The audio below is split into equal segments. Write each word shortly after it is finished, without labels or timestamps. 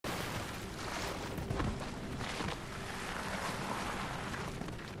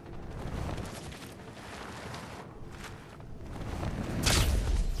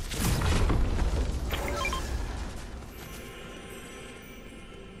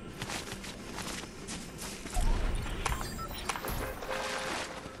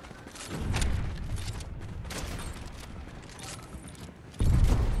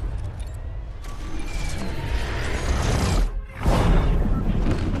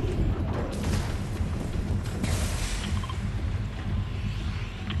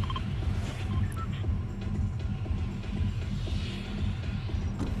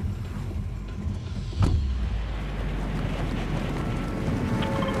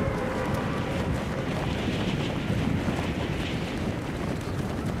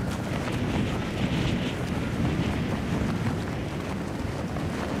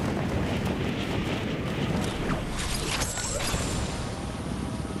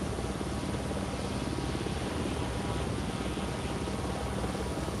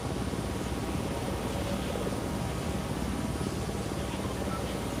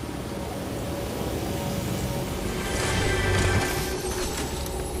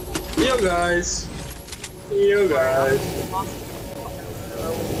You guys. You guys.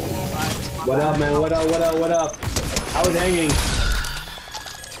 What up, man? What up? What up? What up? I was hanging.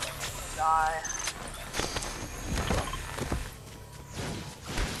 Die.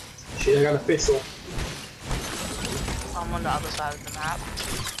 Shit, I got a pistol. I'm on the other side of the map.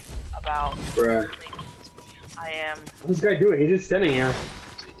 About. Bruh. I am. What's this guy doing? He's just standing here.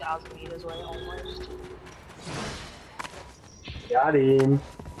 2,000 meters away almost. Got him.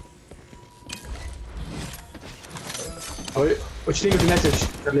 Oh, what you think of the message,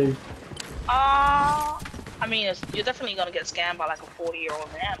 Kathleen? I mean, you're definitely gonna get scammed by like a 40-year-old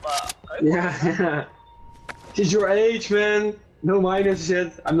man, but. Yeah. She's your age, man. No minors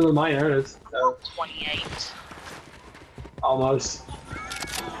shit. I'm not a minor. So. 28. Almost.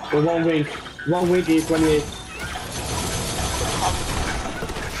 With one wink. One wink is 28.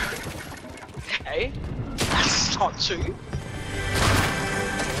 Okay. That's not true.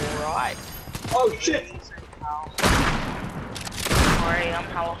 Alright. Oh shit! Sorry, I'm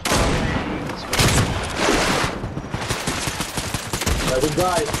hella far away. Good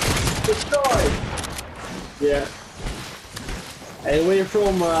guy. Good guy! Yeah. Hey, where you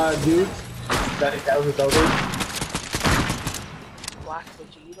from, dude? That was a total. Black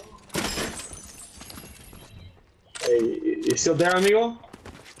Vegeta. Hey, you still there, amigo?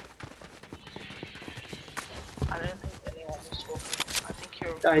 I didn't think anyone was talking. I think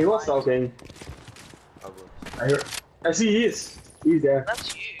you're. Yeah, he was talking. I heard. I see he is. He's there.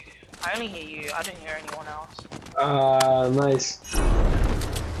 That's you. I only hear you. I didn't hear anyone else. Nice.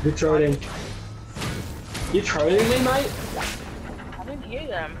 Good trolling. You trolling me, mate? I didn't hear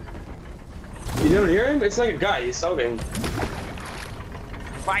them. You don't hear him? It's like a guy. He's talking.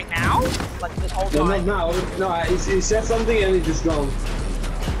 Right now? Like this whole No, time? no. He said something and he's just gone.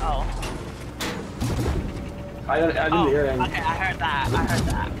 Oh. I didn't hear him. Okay, I heard that. I heard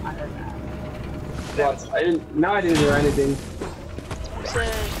that. I heard that. What? I didn't. Now I didn't hear anything. Who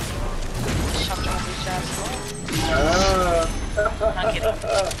said? Shut your bitch ass up. I'm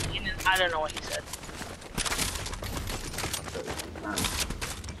kidding. He didn't, I don't know what he said.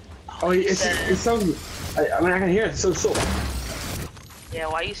 Oh, it sounds. I mean, I can hear it. It's so soft. Yeah,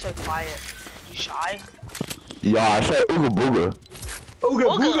 why are you so quiet? You shy? Yeah, I said Ooga Booga. Ooga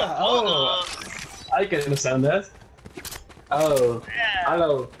Ooga, booga! Oh! I can understand that. Oh. Yeah.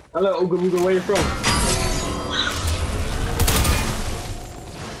 Hello. Hello, Ooga booga, where you from?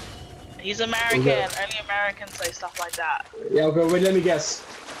 He's American. Ooga. Only Americans say stuff like that. Yeah, okay, wait, let me guess.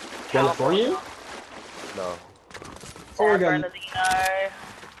 California? No. San Oregon. Bernardino.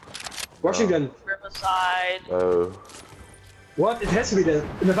 Washington. Riverside. Oh. What? It has to be the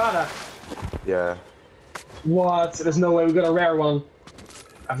Nevada. Yeah. What? There's no way we got a rare one.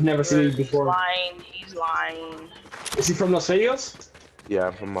 I've never seen it before. He's lying. He's lying. Is he from Las Vegas? Yeah,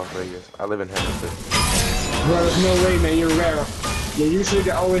 I'm from Las Vegas. I live in Hamilton. Bro, there's no way, man. You're rare. Yeah, usually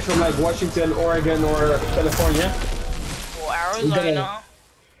they're always from like Washington, Oregon, or California. Or Arizona.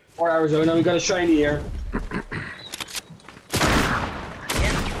 Or Arizona. We got a shiny here.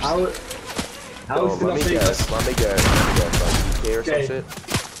 How is it let Las me Vegas? guess. Let me guess. Like UK or Okay. some shit?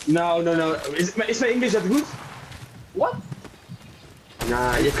 No. Is my English that good? What?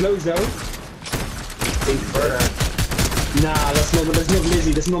 Nah, you're close though. Think further. Nah, that's not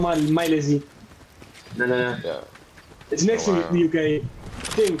Lizzie. That's not my Lizzie. No. Yeah. It's next to the UK.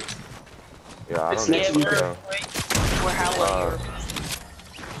 Think. Yeah, I It's don't next know. to you. We're hella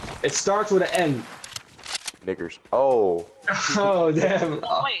It starts with an N. Niggers. Oh. Oh damn.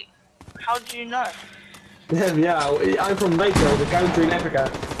 Oh, wait. How did you know? Damn, yeah. I'm from Nigeria, the country in Africa.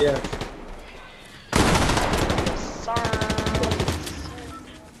 Yeah.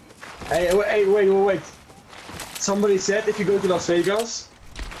 Hey, wait. Somebody said if you go to Las Vegas,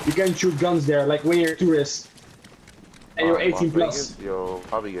 you can shoot guns there, like when you're a tourist. And you're 18 Las plus. Vegas, you'll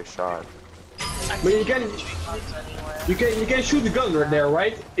probably get shot. But you can shoot the gun right there,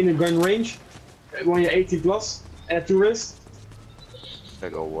 right? In the gun range, when you're 18 plus and a tourist.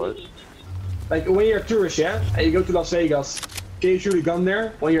 Like a what? Like when you're a tourist, yeah, and you go to Las Vegas, can you shoot a gun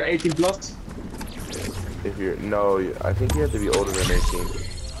there when you're 18 plus? If you're I think you have to be older than 18.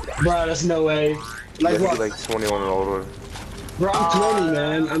 Bro, there's no way. Like you what? have to be like 21 or older. Bro, I'm 20,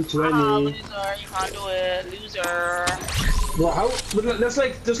 man. I'm 20. Loser, you can't do it. Loser. Bro, how? But there's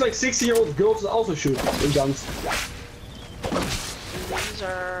like 60-year-old girls that also shoot with guns.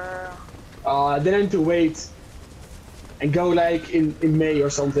 Loser. Then I need to wait and go like in May or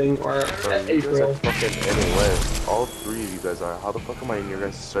something or Bro, you guys April. are fucking anyway. All three of you guys are. How the fuck am I in your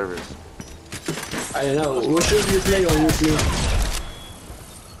guys' service? I don't know. What should you play on usually?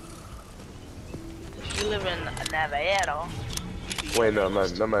 If you live in Nevada, you'd be Wait, no, no,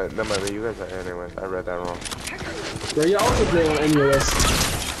 you guys are anyways. I read that wrong. Bro, you also play on NUS.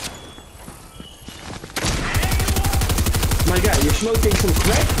 My God, you're smoking some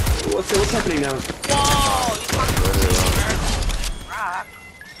crack? What's happening now? Whoa!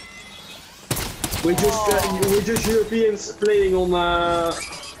 We're just Europeans playing on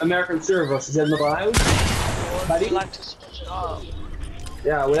American servers. Is that not allowed? Would you like to switch it up?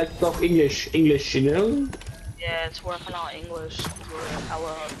 Yeah, we like to talk English, you know? Yeah, it's working out English. We're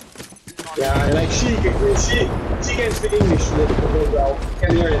hella... Yeah, like she can speak English really well.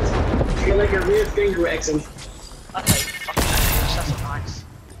 Can hear it. She got like a weird kangaroo accent. Okay, fucking English, that's so nice.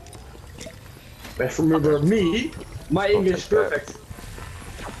 But remember me, my English is perfect.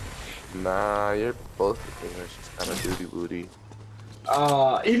 Nah, you're both English. It's kind of duty booty.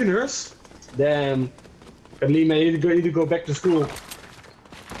 Even hers? Damn. Lima, you need to go back to school.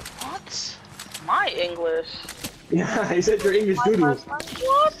 What? My English? Yeah, he said your English doodle.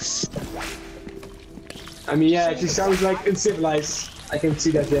 What? I mean, yeah, she sounds like uncivilized. I can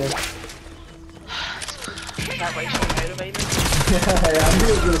see that, yeah. Is that racially motivated? Yeah, I knew I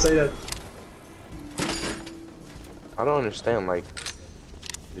was gonna say that. I don't understand, like,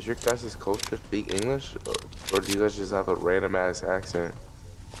 does your guys' culture speak English? Or do you guys just have a random ass accent?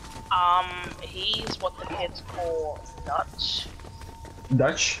 He's what the kids call Dutch.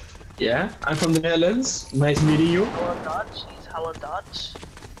 Dutch? Yeah, I'm from the Netherlands. Nice meeting you. Hella Dutch, he's hella Dutch.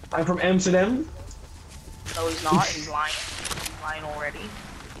 I'm from Amsterdam. No, he's not, he's lying. He's lying already.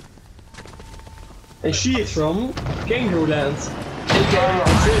 And she is from Kangaroo Land, aka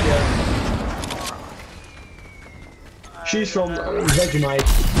Australia. She's from Vegemite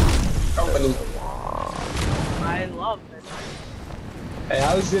company. I love it. Hey,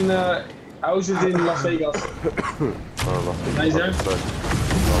 I was just in Las Vegas. Nice there?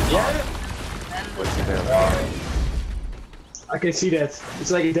 Yeah. I can see that.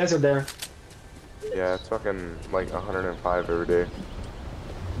 It's like a desert there. Yeah, it's fucking like 105 every day.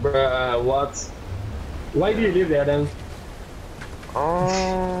 Bruh, what? Why do you live there then?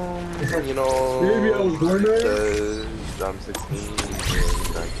 You know, Maybe I was born there? because I'm 16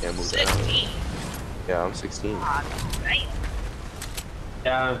 and I can't move 16? out. Yeah, I'm 16. God damn.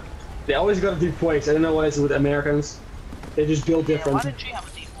 Yeah, they always got a deep voice. I don't know what it's with Americans. They just build Yeah, different. why did you have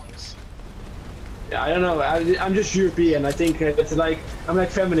a deep voice? Yeah, I don't know. I'm just European. I think it's like I'm like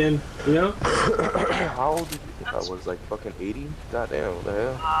feminine, you know? How old did you think I was? Like fucking 80? Goddamn, what the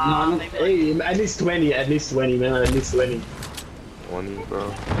hell? No, I'm not maybe 80. At least 20. At least 20, man. At least 20. 20,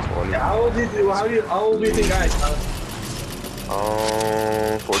 bro. 20. Yeah, how old do you think I am?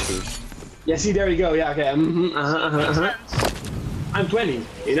 14. Yeah, see, there you go. Yeah, okay. I'm 20.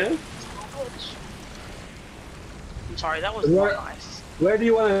 You know? I'm sorry, that was not nice. Where do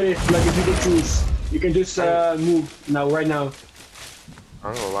you want to live? Like, if you could choose, you can just move now, right now.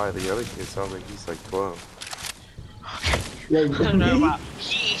 I'm gonna lie, the other kid sounds like he's like 12. Yeah, I don't know about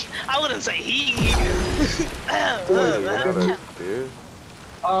he. I wouldn't say he. Dude.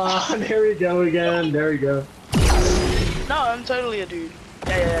 There we go again. There we go. No, I'm totally a dude.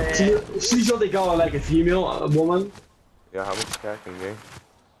 Yeah. She's what they call like a female, a woman. Yeah, how much cat can you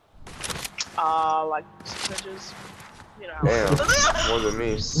Like 6 inches. You know. Damn, more than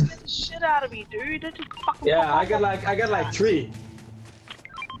me. You scared the shit out of me, dude. That just fucking Yeah, I got like 3.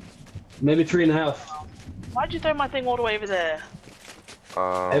 Maybe 3.5. Why'd you throw my thing all the way over there?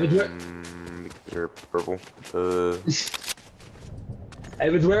 Because you're purple. Hey,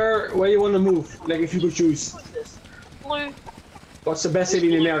 but where you want to move? Like, if you could choose. What's this? Blue. What's the best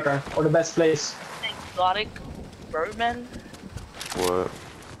city in America? Or the best place? Exotic. Roadman. What?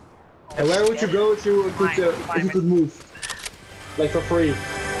 And where would you go if you could move? Like, for free?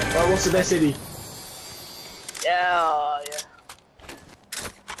 What's the best city? Yeah.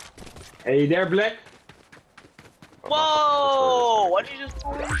 Hey, you there, Black? Whoa! What'd you just do?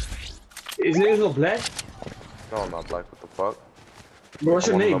 His name is not Black? No, I'm not black. What the fuck? What's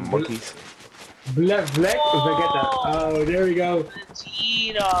your name? Monkeys. Black Vegeta. Oh, there we go.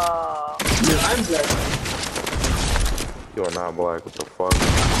 Vegeta. No, I'm Black. You are not black. What the fuck?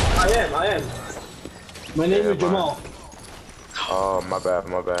 I am. My name is Jamal. Oh, my bad.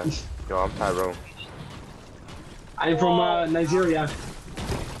 Yo, I'm Tyrone. I'm from Nigeria.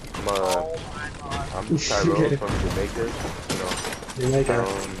 I'm Tyrone from Jamaica. You know, Jamaica.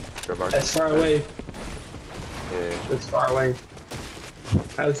 That's far away. Yeah. That's far away.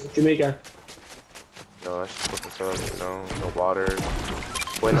 How's Jamaica? No, that's just fucking stuff, you know, no water.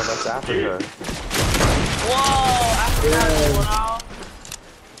 Wait, no, that's Africa. Whoa! Africa has water.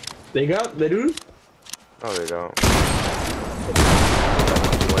 They do? No, they don't.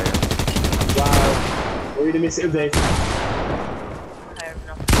 Wow. We're gonna miss update.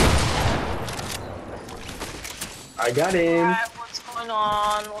 I got him. Alright, what's going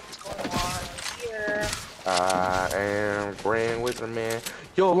on? What's going on here? I am Grand Wizard Man.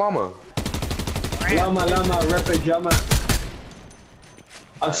 Yo, llama. Llama, rapid llama.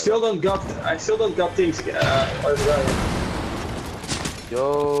 I still don't got things.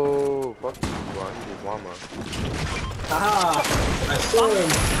 Yo, fuck you. I need this llama. Haha, I saw him.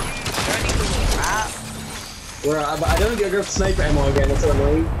 Well, I don't get rid of sniper ammo again. That's so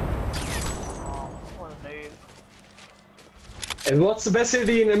annoying. What a noob. And what's the best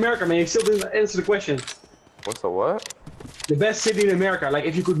city in America, man? You still didn't answer the question. What's the what? The best city in America, like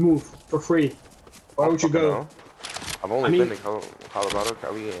if you could move for free, where would you go? Know. I've only been to Colorado,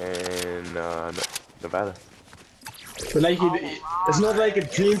 Cali, and Nevada. But like, it's not like a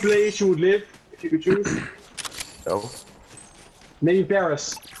dream place you would live if you could choose. No. Maybe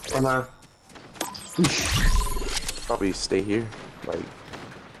Paris or not. Probably stay here. Like,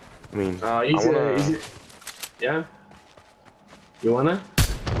 I mean, easy. Yeah. You wanna?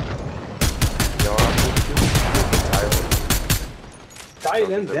 Yo, I'm Thailand.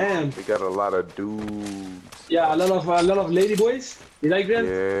 Thailand, damn. We got a lot of dudes. Yeah, a lot of lady boys. You like them?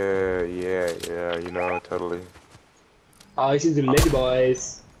 Yeah. You know, totally. Oh, he's into lady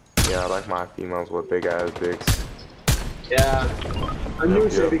boys. Yeah, I like my females with big ass dicks. Yeah. I'm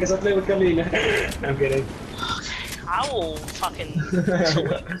used to it because I play with Kalina. I'm kidding. I will fucking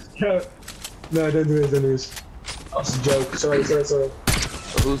No, don't do it, don't do it. That was a joke. Sorry. So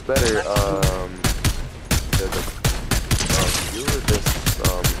who's better, you or this,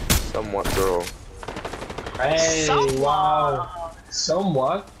 somewhat girl? Hey, wow.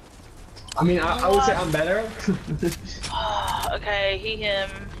 Somewhat. I mean, I would say I'm better. Okay, he, him.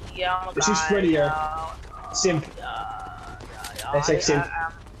 Yeah, I'm a guy. She's prettier. Simp. I say simp.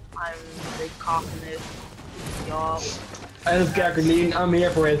 I'm big cock in it. Y'all. I don't care, Kathleen. I'm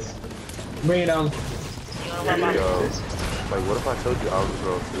here for it. Bring it on. You know what about this? Like, what if I told you I was a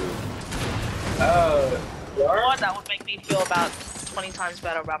girl too? Or that would make me feel about 20 times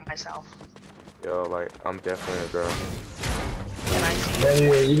better about myself. Yo, like, I'm definitely a girl. Can I see?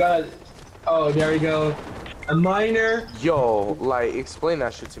 Anyway, you got. Oh, there we go. A minor. Yo, like, explain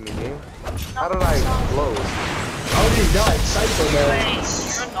that shit to me, man. How did I close? How did he die? Psycho, man. Wait,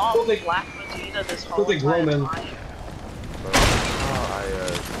 you're not Black Vegeta this whole entire Roman. time. I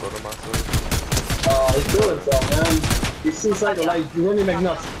killed myself. Oh, he killed himself, man. He seems like Ronnie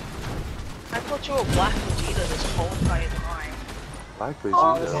McNutt. I thought you were Black Vegeta this whole entire time. Black Oh,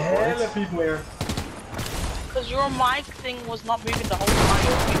 Vegeta, there's what? hella people here. Because your mic thing was not moving the whole time.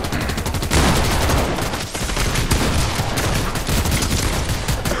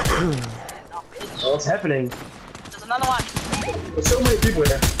 What's happening? There's another one. There's so many people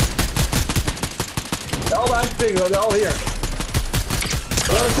here. They're all acting, they're all here.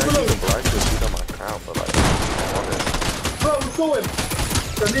 I can Black Vegeta on my account, but like, Bro, we saw him!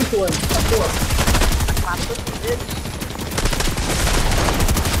 There's me for him, of course.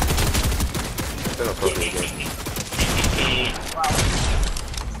 it's inappropriate game.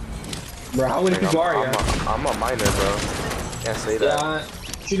 Bro, how many people are here? I'm a minor, bro. Can't say that. Yeah,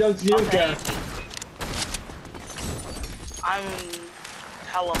 you don't care. I'm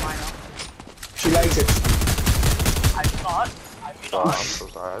hella minor. She likes it. I thought. Oh, I'm so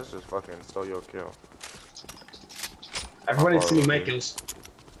sorry. I just fucking stole your kill. Everybody's stealing my kills.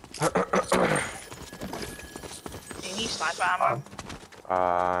 Do you need sniper ammo? I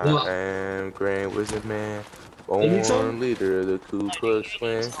am Grand Wizard Man, You need some? born leader of the Ku Klux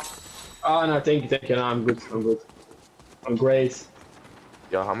Klan. Oh no, thank you. No, I'm good. I'm great.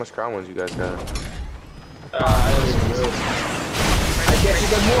 Yo, how much crown ones you guys got? I don't even know. I guess you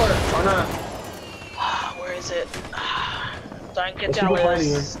got more, or not? Where is it? Don't get There's people fighting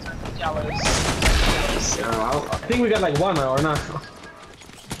jealous. Don't get jealous. I think we got like one or not.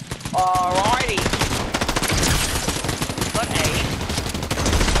 Alrighty. Got 8.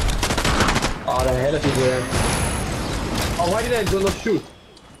 Oh, there are hella people here. Oh, why did I not shoot?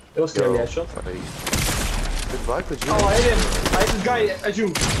 It was scary, I shot. It's Black Vegeta. Oh, I hit him. I hit this guy at you.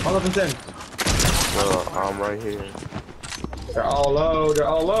 110. I'm right here. They're all low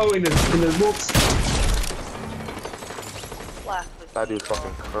in the box. Black That dude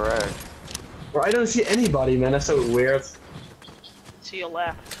fucking correct. Bro, I don't see anybody, man. That's so weird. to your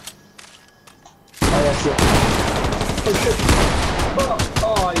left. Oh, yeah, shit. Oh, shit.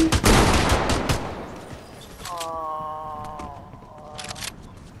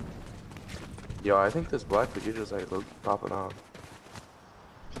 Yo, I think this Black Vegeta's like popping off.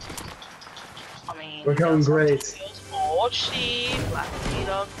 I mean, We're going great. Oh, she, Black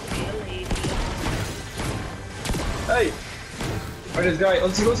Vegeta, lady. Hey! Where's this guy?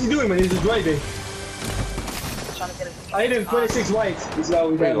 What's he doing, man? He's just driving. trying to get him. I hit him 26 white. He's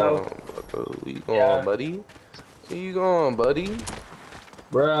low, he's Where dead you low. going? Where you going, Yeah. buddy? Where you going, buddy?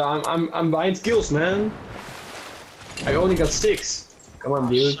 Bruh, I'm behind kills, man. I only got 6. Come on,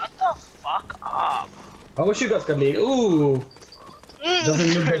 dude. Shut the fuck up. How much you got, Kadleen? Ooh.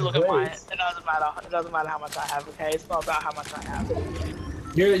 Doesn't look that Look at mine. great. It doesn't matter. It doesn't matter how much I have, okay? It's not about how much I have.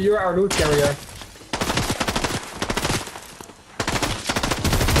 You're our loot carrier.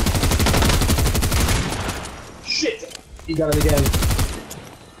 Shit! He got it again.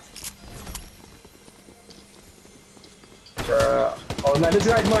 Oh no, this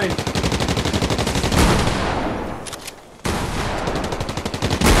guy's mine.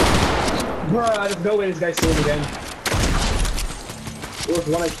 Bruh, out of nowhere this guy's still again. It was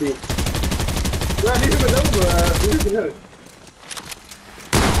 1 HP. Bruh, leave him alone, bruh. Leave him alone.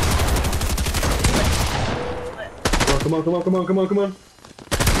 Come on, come on, come on, come on, come on.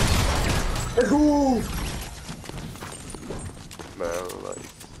 Let's go! Man, like,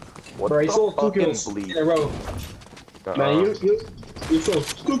 what Bro, he the sold 2 fucking kills bleed? in a row. Man, you sold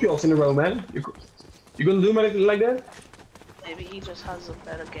 2 kills in a row, man. You gonna do anything like that? Maybe he just has a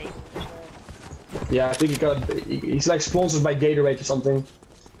better game. Yeah, I think he's like sponsored by Gatorade or something.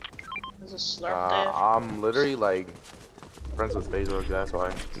 There's a slurp there. I'm literally like friends with Facebook, that's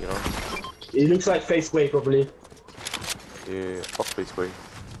why, you know? He looks like Faceway probably. Yeah, fuck Facebook.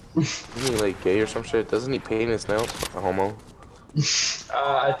 Isn't he like gay or some shit? Doesn't he paint his nails? A homo?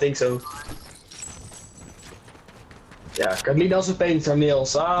 I think so. Yeah, Kadleen also paints her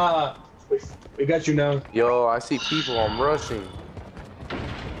nails. We got you now. Yo, I see people, I'm rushing.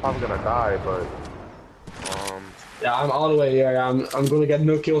 Probably gonna die, but Yeah, I'm all the way here. I'm gonna get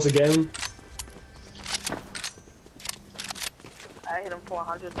no kills again. I hit him for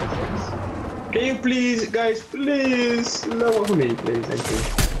 106. Can you please, guys, please lower for me, please, thank you.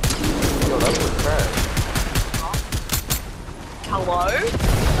 yo, that's a crash. Hello?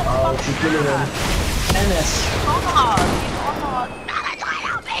 Oh, she's killing him. NS.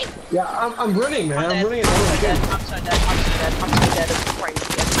 Yeah, I'm running, man. I'm running. I'm so dead. I'm so dead. I'm so dead. I'm so dead. It's crazy.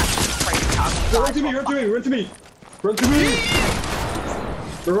 It's actually crazy. I'm Run to me, run to me, run to me! Run to me!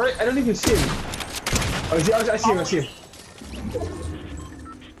 You're right, I don't even see him. Oh, I see him, I see him.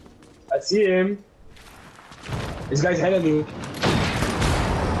 I see him. This guy's ahead of me.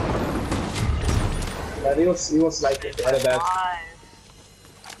 Yeah, he was like ahead of that.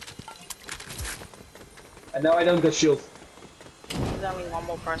 And now I don't got shield. There's only one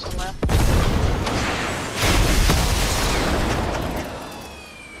more person left.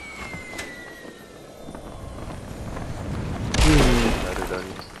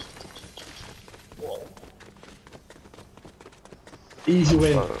 Easy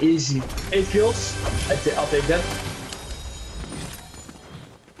win, easy. 8 kills. I'll take that.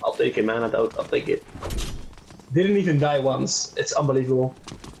 I'll take it, man. I'll take it. Didn't even die once. It's unbelievable.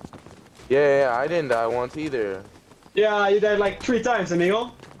 Yeah, I didn't die once either. Yeah, you died like 3 times,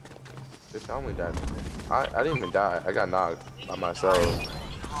 amigo. Bitch, I only died. I didn't even die. I got knocked by myself.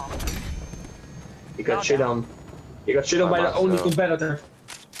 You got shit on. You got shit on by the only competitor.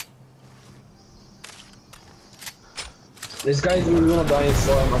 This guy's really gonna die in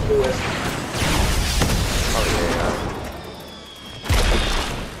storm, I feel it. Oh yeah.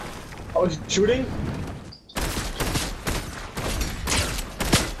 Oh, he's shooting?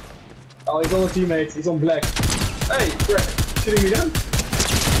 Oh, he's on a teammate. He's on black. Hey, Greg, shooting me down?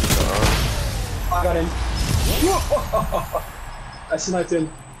 I got him. I sniped him.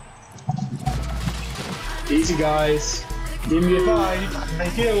 Easy, guys. Give me a 5.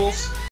 9 kills.